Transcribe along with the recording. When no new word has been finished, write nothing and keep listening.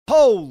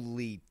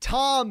Holy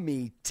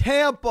Tommy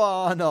Tampa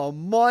on a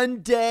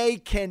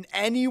Monday. Can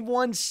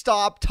anyone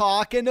stop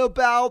talking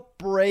about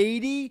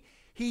Brady?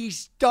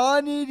 He's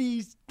done it.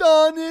 He's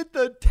done it.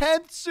 The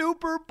 10th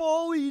Super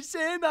Bowl he's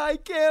in. I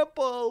can't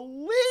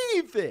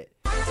believe it.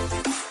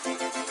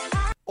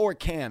 Or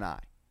can I?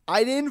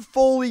 I didn't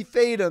fully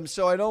fade him,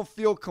 so I don't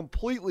feel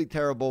completely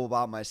terrible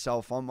about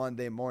myself on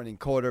Monday morning.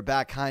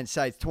 Quarterback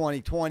hindsight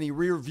 2020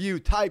 rear view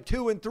type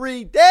 2 and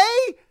 3 day.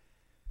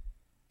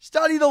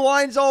 Study the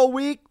lines all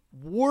week.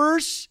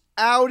 Worst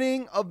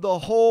outing of the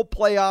whole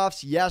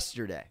playoffs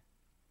yesterday.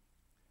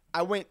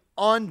 I went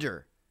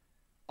under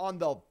on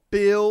the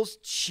Bills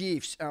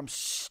Chiefs. I'm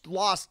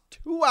lost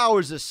 2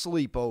 hours of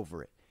sleep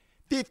over it.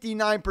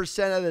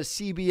 59% of the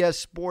CBS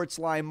Sports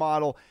line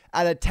model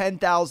at a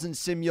 10,000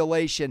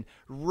 simulation.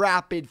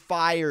 Rapid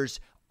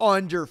fires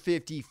under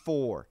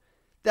 54.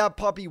 That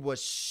puppy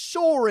was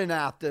soaring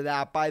after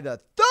that by the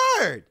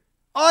third.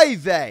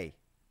 Ivey.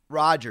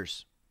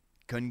 Rodgers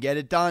couldn't get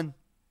it done.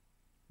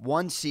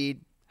 1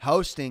 seed,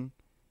 hosting.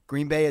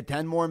 Green Bay had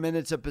 10 more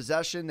minutes of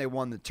possession. They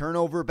won the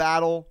turnover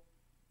battle.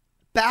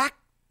 Back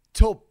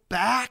to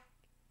back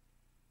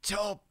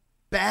to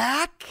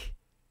back.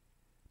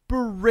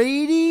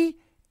 Brady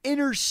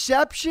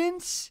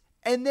interceptions,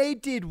 and they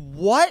did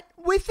what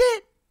with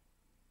it?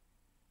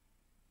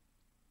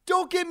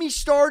 Don't get me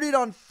started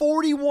on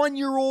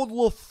 41-year-old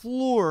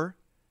LaFleur,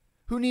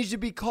 who needs to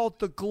be called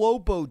the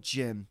Globo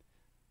Gym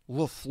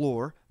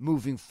LaFleur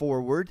moving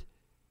forward.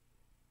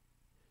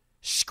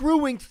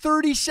 Screwing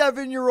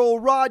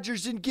 37-year-old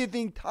Rodgers and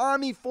giving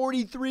Tommy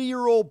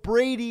 43-year-old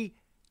Brady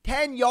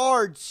 10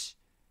 yards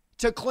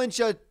to clinch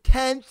a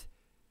 10th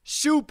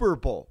Super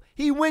Bowl.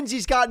 He wins.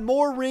 He's got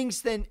more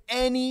rings than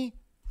any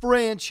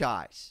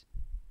franchise.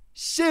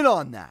 Sit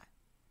on that.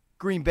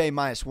 Green Bay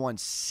minus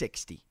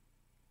 160.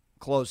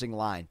 Closing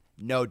line.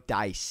 No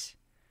dice.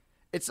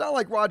 It's not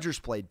like Rodgers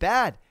played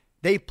bad.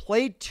 They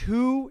played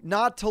two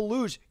not to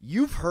lose.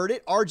 You've heard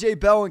it.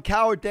 RJ Bell and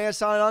Coward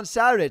danced on it on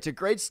Saturday. It's a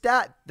great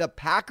stat. The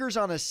Packers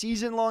on a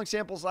season-long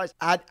sample size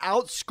had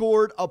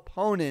outscored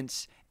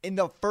opponents in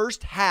the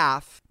first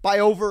half by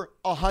over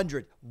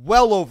 100.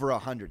 Well over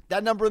 100.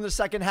 That number in the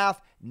second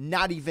half,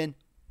 not even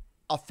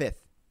a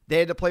fifth. They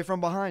had to play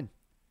from behind.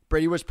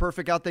 Brady was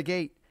perfect out the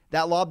gate.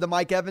 That lob to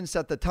Mike Evans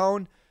set the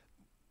tone.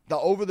 The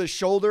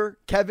over-the-shoulder,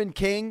 Kevin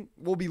King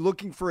will be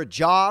looking for a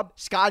job.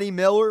 Scotty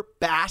Miller,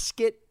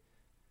 basket.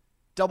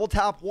 Double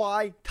tap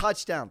Y,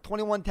 touchdown,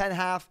 21-10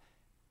 half,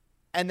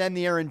 and then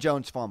the Aaron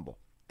Jones fumble.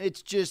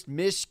 It's just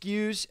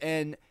miscues,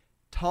 and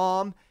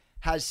Tom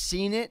has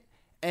seen it.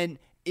 And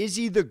is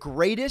he the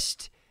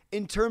greatest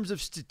in terms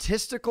of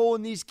statistical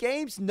in these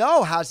games?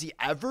 No. Has he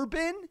ever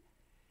been?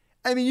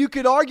 I mean, you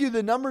could argue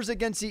the numbers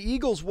against the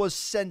Eagles was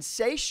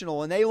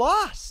sensational, and they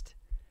lost.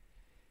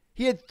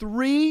 He had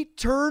 3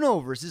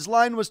 turnovers. His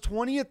line was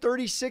 20 of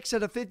 36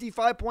 at a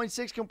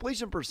 55.6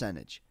 completion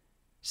percentage.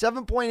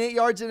 7.8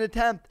 yards an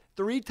attempt.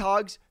 3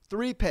 tugs,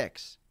 3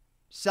 picks.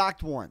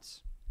 Sacked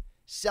once.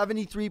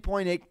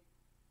 73.8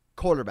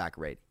 quarterback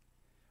rating.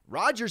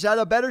 Rodgers had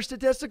a better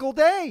statistical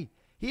day.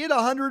 He had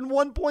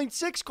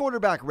 101.6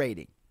 quarterback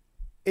rating.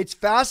 It's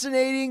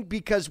fascinating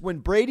because when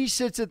Brady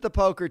sits at the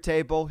poker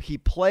table, he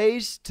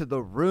plays to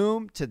the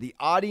room, to the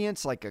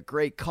audience like a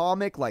great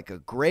comic, like a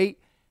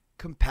great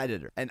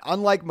competitor. And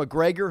unlike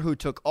McGregor, who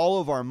took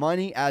all of our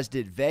money, as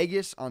did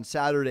Vegas on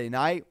Saturday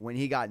night when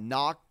he got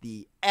knocked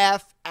the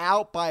F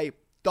out by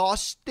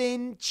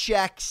Dustin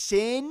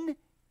Jackson,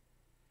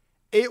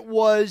 it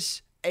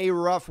was a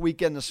rough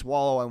weekend to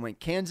swallow. I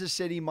went Kansas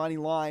City money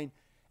line,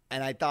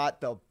 and I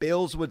thought the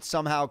Bills would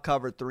somehow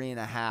cover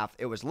 3.5.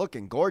 It was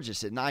looking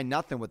gorgeous at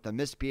 9-0 with the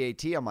missed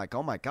PAT. I'm like,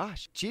 oh my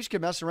gosh, Chiefs could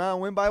mess around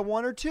and win by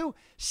 1 or 2.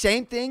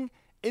 Same thing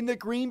in the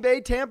Green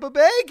Bay-Tampa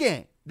Bay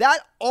game.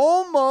 That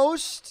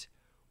almost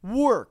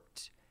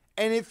worked.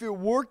 And if it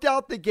worked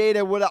out the gate,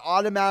 I would have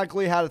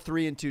automatically had a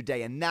 3-2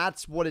 day. And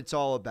that's what it's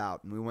all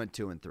about. And we went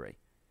 2-3.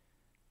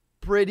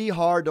 Pretty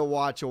hard to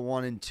watch a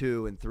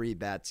 1-2 and 3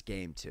 bets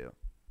game too,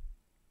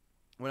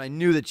 when I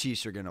knew the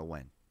Chiefs are going to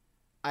win.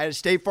 I had a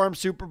State Farm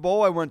Super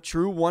Bowl. I went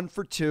true 1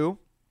 for 2.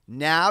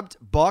 Nabbed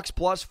Bucks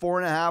plus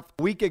 4.5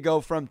 a week ago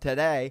from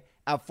today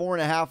at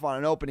 4.5 on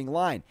an opening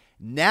line.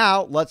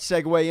 Now let's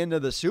segue into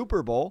the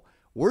Super Bowl.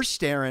 We're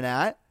staring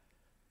at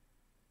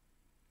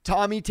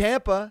Tommy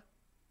Tampa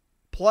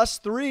plus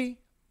 3.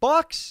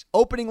 Bucks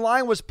opening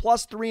line was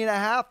plus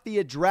 3.5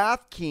 via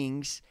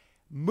DraftKings.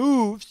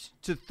 Moves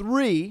to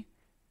 3.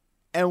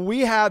 And we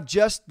have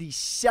just the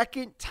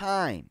second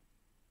time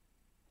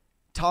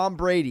Tom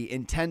Brady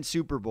in 10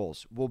 Super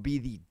Bowls will be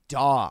the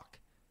dog.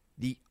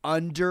 The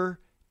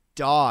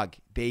underdog,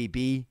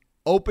 baby.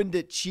 Opened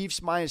at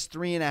Chiefs minus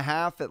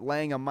 3.5 at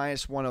laying a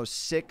minus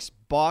 106.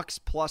 Bucks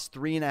plus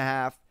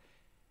 3.5.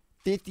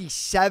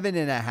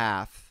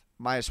 57.5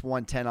 minus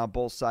 110 on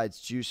both sides.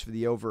 Juice for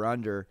the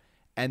over-under.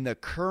 And the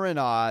current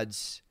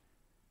odds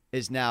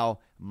is now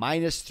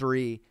minus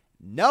 3.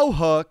 No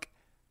hook.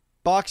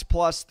 Bucks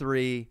plus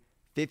 3.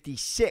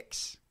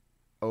 56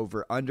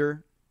 over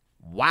under.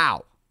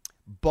 Wow.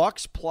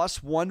 Bucks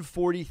plus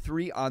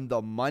 143 on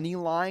the money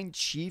line.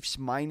 Chiefs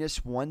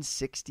minus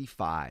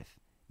 165.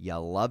 You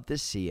love to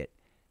see it.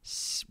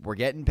 We're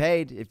getting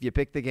paid if you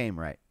pick the game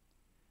right.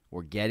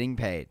 We're getting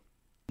paid.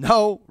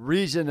 No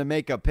reason to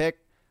make a pick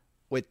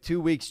with 2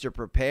 weeks to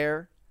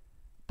prepare,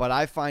 but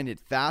I find it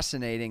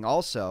fascinating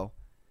also,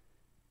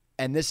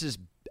 and this is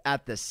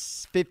at the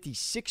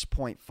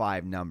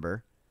 56.5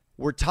 number.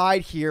 We're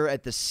tied here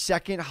at the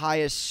second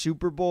highest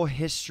Super Bowl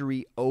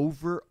history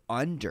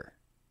over-under.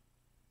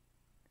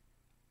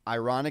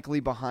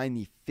 Ironically, behind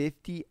the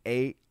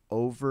 58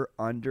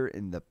 over-under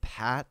in the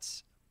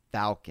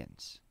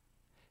Pats-Falcons.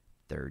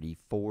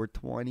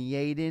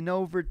 34-28 in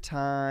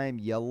overtime.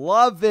 You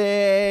love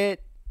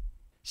it.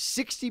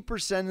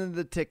 60% of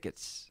the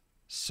tickets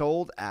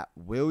sold at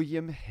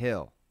William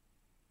Hill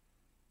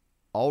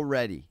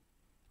already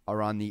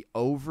are on the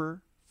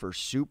over for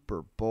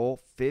Super Bowl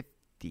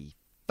 55.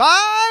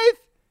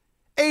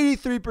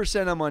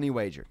 83% of money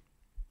wagered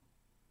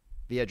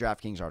via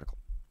DraftKings article.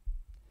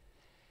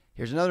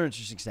 Here's another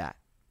interesting stat.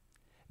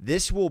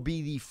 This will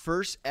be the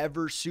first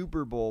ever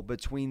Super Bowl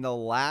between the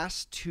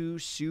last two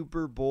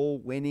Super Bowl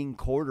winning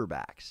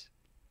quarterbacks.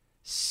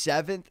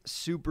 7th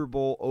Super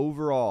Bowl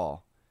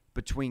overall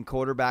between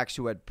quarterbacks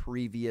who had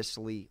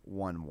previously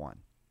won one.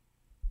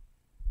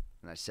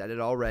 And I said it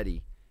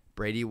already.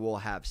 Brady will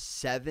have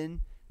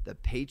 7. The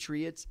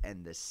Patriots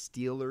and the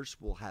Steelers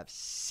will have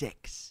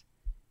 6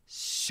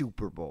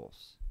 Super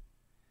Bowls.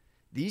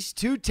 These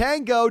two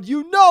tangoed,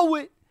 you know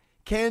it.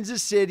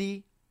 Kansas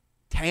City,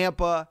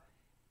 Tampa,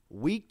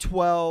 Week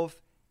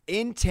 12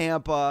 in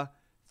Tampa,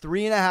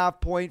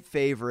 3.5-point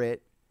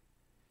favorite.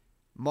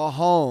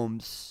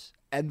 Mahomes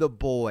and the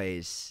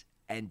boys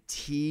and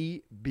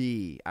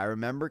TB. I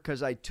remember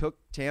because I took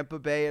Tampa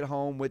Bay at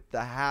home with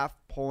the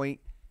half-point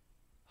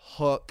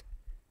hook,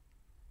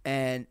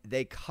 and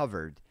they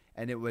covered.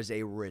 And it was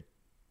a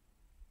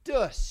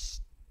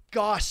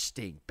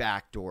disgusting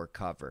backdoor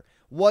cover.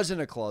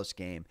 Wasn't a close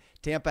game.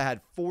 Tampa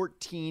had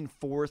 14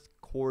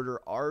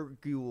 fourth-quarter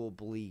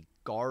arguably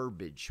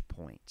garbage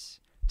points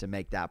to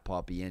make that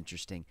puppy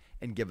interesting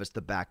and give us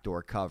the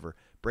backdoor cover.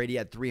 Brady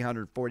had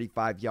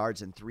 345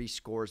 yards and 3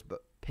 scores,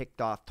 but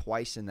picked off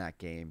twice in that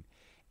game.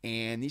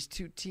 And these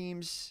two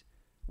teams,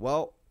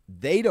 well,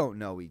 they don't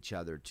know each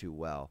other too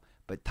well.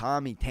 But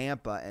Tommy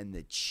Tampa and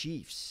the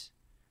Chiefs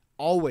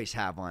always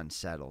have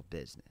unsettled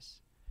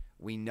business.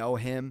 We know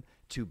him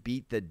to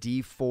beat the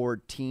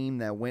D4 team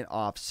that went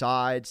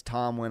offsides.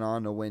 Tom went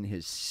on to win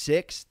his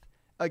 6th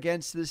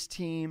against this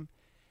team.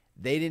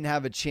 They didn't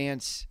have a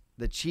chance,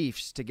 the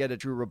Chiefs, to get a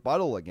true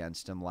rebuttal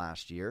against him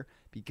last year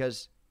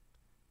because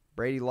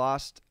Brady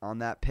lost on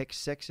that pick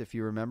 6, if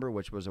you remember,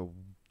 which was a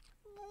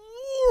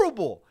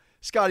horrible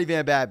Scotty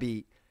Van Bat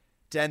beat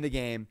to end the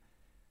game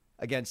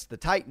against the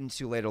Titans,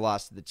 who later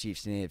lost to the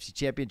Chiefs in the AFC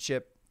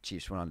Championship.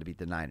 Chiefs went on to beat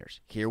the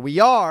Niners. Here we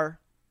are.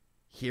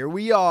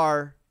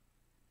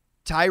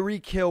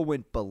 Tyreek Hill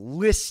went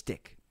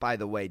ballistic, by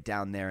the way,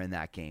 down there in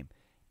that game.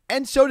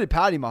 And so did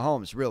Patty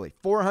Mahomes, really.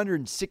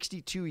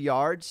 462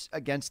 yards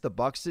against the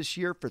Bucks this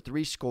year for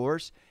 3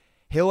 scores.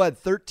 Hill had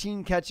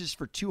 13 catches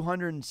for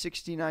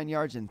 269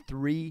 yards and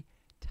 3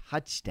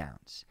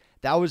 touchdowns.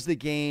 That was the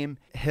game.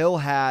 Hill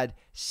had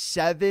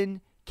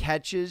 7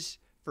 catches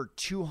for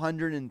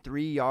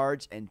 203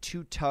 yards and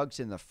 2 tugs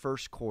in the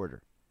first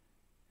quarter.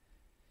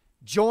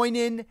 Join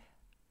in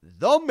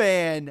the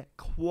man,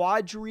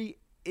 Quadri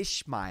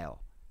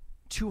Ishmael.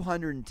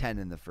 210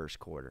 in the first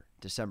quarter,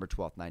 December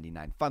 12th,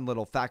 99. Fun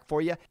little fact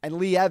for you. And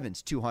Lee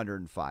Evans,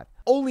 205.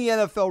 Only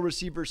NFL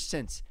receiver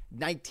since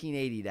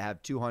 1980 to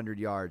have 200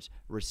 yards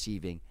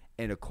receiving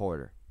in a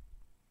quarter.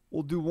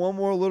 We'll do one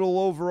more little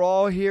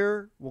overall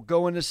here. We'll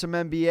go into some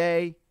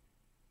NBA.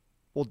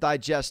 We'll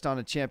digest on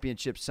a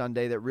championship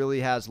Sunday that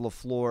really has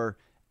LaFleur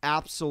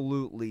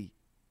absolutely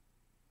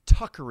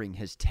tuckering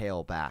his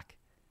tail back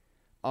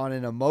on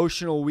an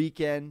emotional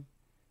weekend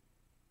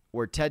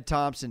where Ted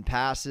Thompson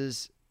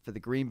passes for the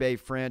Green Bay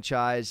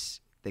franchise.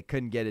 They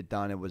couldn't get it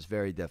done. It was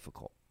very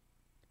difficult.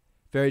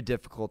 Very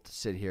difficult to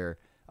sit here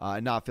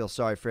and not feel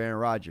sorry for Aaron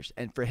Rodgers.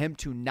 And for him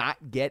to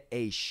not get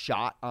a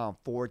shot on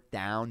 4th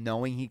down,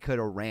 knowing he could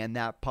have ran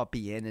that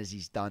puppy in as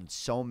he's done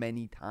so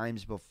many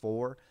times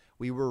before,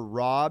 we were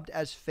robbed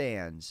as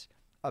fans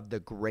of the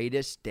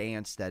greatest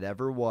dance that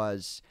ever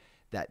was,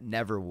 that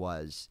never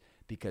was.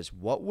 Because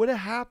what would have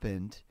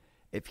happened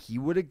if he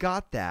would have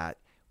got that,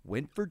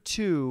 went for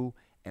 2,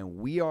 and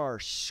we are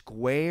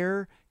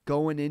square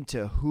going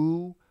into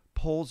who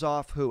pulls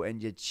off who,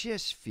 and you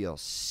just feel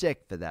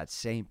sick for that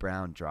St.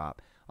 Brown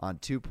drop on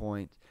 2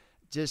 points.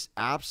 Just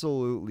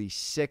absolutely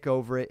sick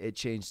over it. It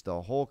changed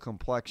the whole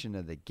complexion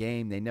of the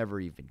game. They never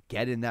even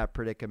get in that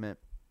predicament.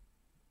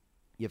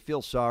 You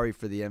feel sorry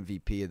for the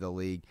MVP of the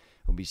league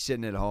who'll be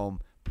sitting at home,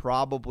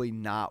 probably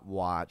not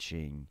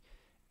watching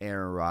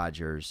Aaron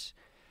Rodgers.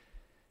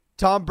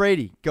 Tom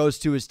Brady goes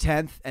to his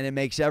 10th, and it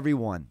makes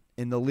everyone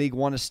in the league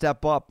want to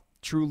step up.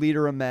 True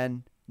leader of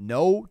men.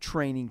 No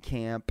training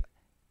camp.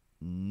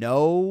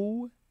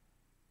 No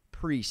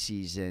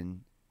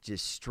preseason.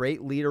 Just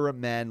straight leader of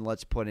men.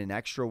 Let's put in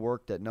extra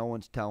work that no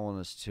one's telling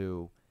us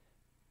to.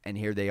 And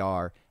here they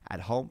are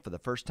at home for the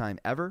first time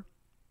ever,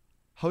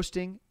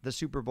 hosting the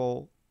Super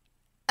Bowl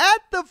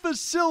at the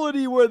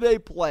facility where they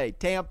play.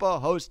 Tampa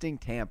hosting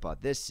Tampa.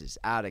 This is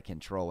out of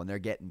control, and they're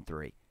getting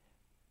 3.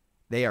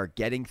 They are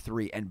getting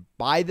 3. And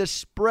by the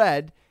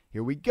spread,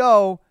 here we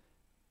go.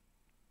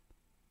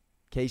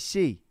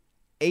 KC,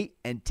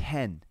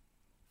 8-10,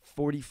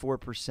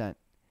 44%.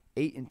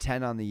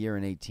 8-10 on the year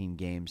in 18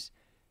 games.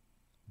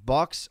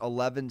 Bucks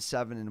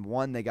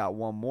 11-7-1. They got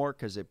one more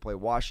because they play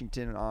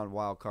Washington on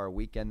Wild Card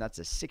Weekend. That's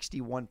a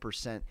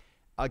 61%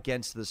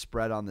 against the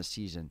spread on the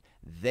season.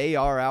 They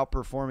are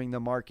outperforming the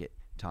market.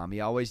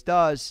 Tommy always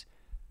does.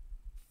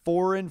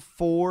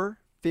 4-4,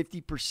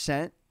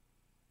 50%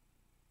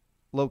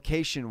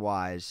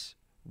 location-wise,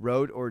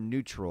 road or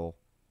neutral.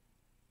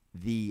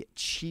 The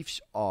Chiefs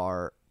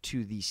are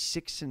to the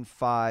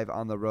 6-5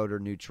 on the road or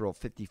neutral,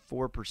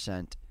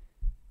 54%.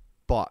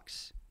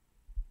 Bucks.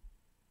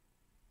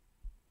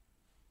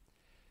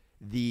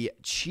 The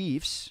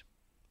Chiefs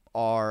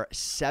are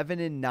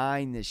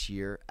 7-9 this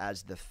year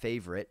as the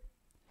favorite.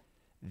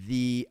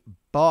 The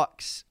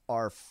Bucks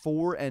are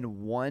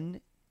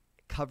 4-1,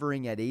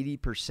 covering at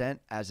 80%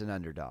 as an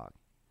underdog.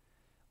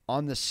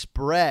 On the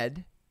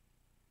spread,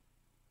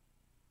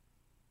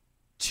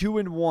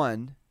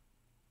 2-1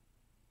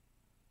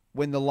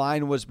 when the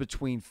line was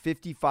between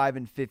 55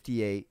 and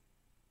 58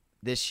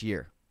 this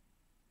year.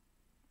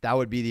 That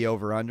would be the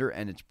over-under,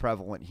 and it's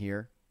prevalent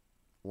here,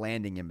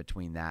 landing in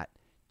between that.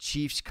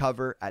 Chiefs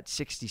cover at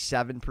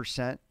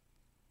 67%.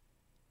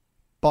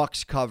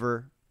 Bucks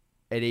cover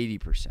at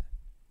 80%.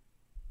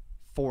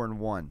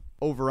 4-1.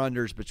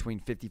 Over-unders between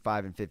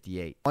 55 and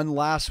 58. One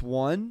last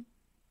one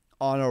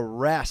on a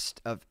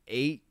rest of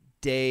 8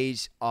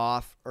 days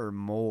off or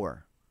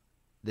more.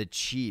 The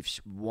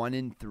Chiefs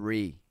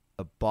 1-3.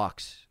 The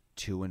Bucks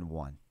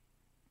 2-1.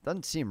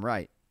 Doesn't seem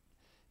right.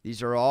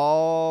 These are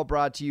all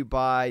brought to you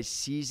by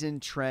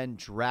Season Trend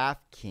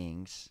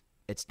DraftKings.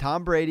 It's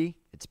Tom Brady.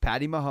 It's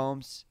Patty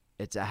Mahomes.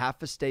 It's a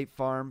half a State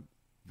Farm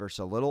versus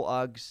a little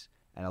Uggs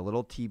and a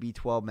little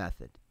TB12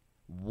 method.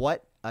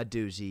 What a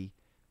doozy.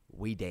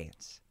 We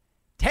dance.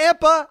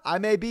 Tampa, I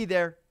may be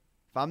there.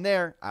 If I'm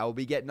there, I will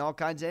be getting all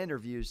kinds of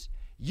interviews.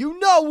 You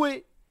know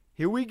it.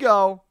 Here we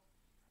go.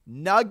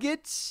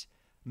 Nuggets,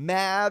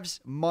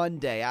 Mavs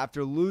Monday.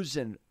 After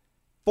losing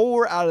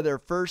 4 out of their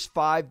first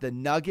 5, the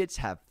Nuggets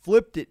have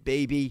flipped it,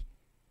 baby.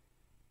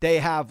 They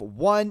have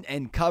won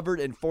and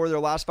covered in 4 of their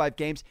last 5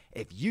 games.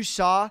 If you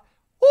saw,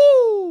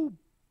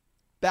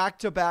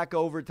 back-to-back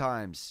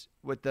overtimes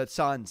with the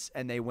Suns,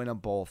 and they win them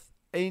both.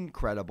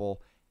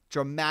 Incredible.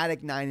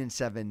 Dramatic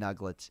 9-7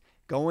 Nuggets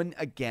going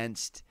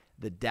against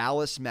the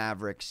Dallas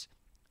Mavericks.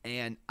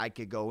 And I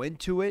could go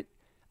into it.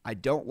 I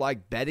don't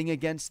like betting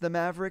against the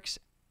Mavericks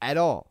at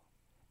all.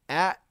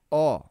 At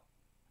all.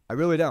 I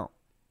really don't.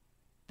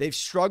 They've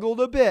struggled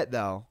a bit,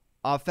 though,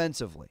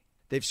 offensively.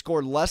 They've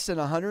scored less than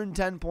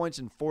 110 points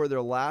in 4 of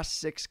their last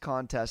 6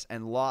 contests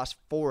and lost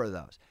 4 of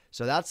those.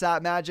 So that's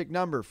that magic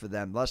number for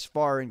them thus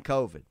far in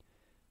COVID.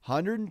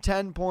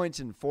 110 points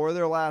in 4 of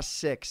their last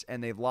 6,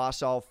 and they've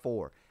lost all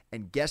 4.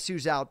 And guess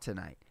who's out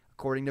tonight,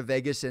 according to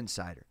Vegas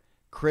Insider?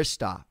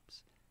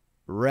 Kristaps,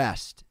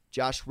 rest.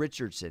 Josh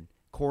Richardson,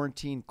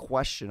 quarantine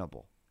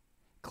questionable.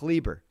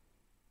 Kleber,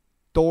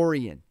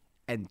 Dorian,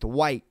 and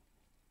Dwight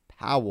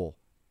Powell,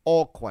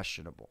 all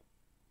questionable.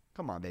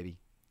 Come on, baby.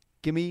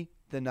 Give me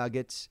the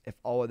Nuggets if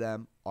all of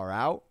them are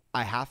out.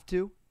 I have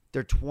to.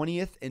 They're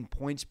 20th in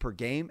points per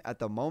game at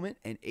the moment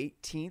and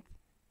 18th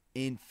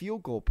in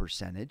field goal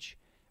percentage.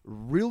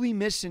 Really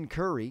missing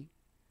Curry,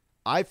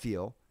 I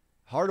feel.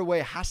 Hardaway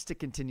has to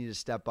continue to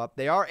step up.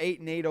 They are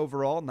 8-8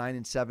 overall,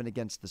 9-7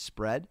 against the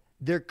spread.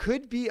 There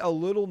could be a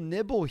little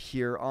nibble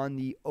here on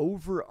the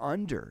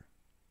over-under,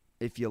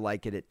 if you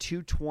like it, at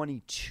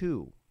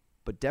 222.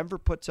 But Denver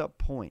puts up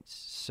points,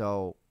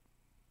 so,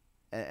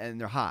 and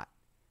they're hot.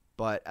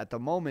 But at the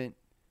moment,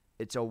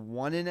 it's a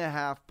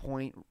 1.5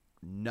 point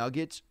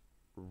Nuggets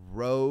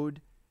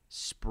road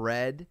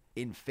spread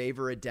in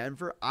favor of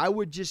Denver. I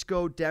would just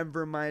go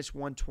Denver minus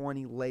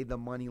 120, lay the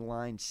money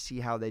line, see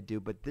how they do.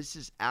 But this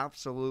is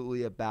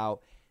absolutely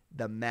about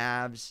the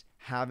Mavs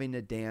having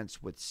to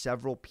dance with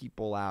several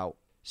people out.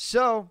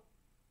 So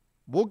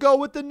we'll go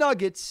with the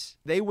Nuggets.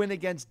 They win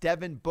against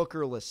Devin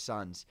Bookerless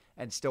Suns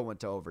and still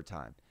went to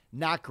overtime.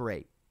 Not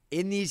great.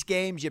 In these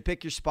games, you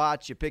pick your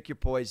spots, you pick your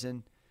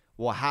poison.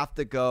 We'll have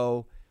to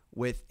go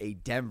with a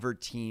Denver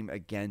team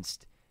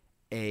against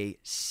a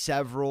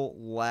several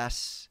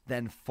less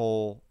than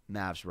full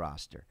Mavs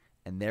roster.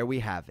 And there we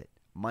have it.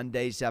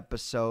 Monday's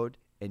episode.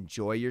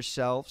 Enjoy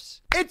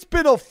yourselves. It's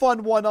been a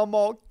fun one. I'm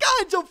all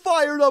kinds of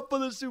fired up for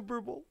the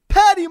Super Bowl.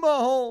 Patty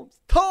Mahomes,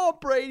 Tom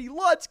Brady,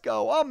 let's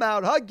go. I'm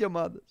out. Hug your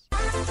mothers.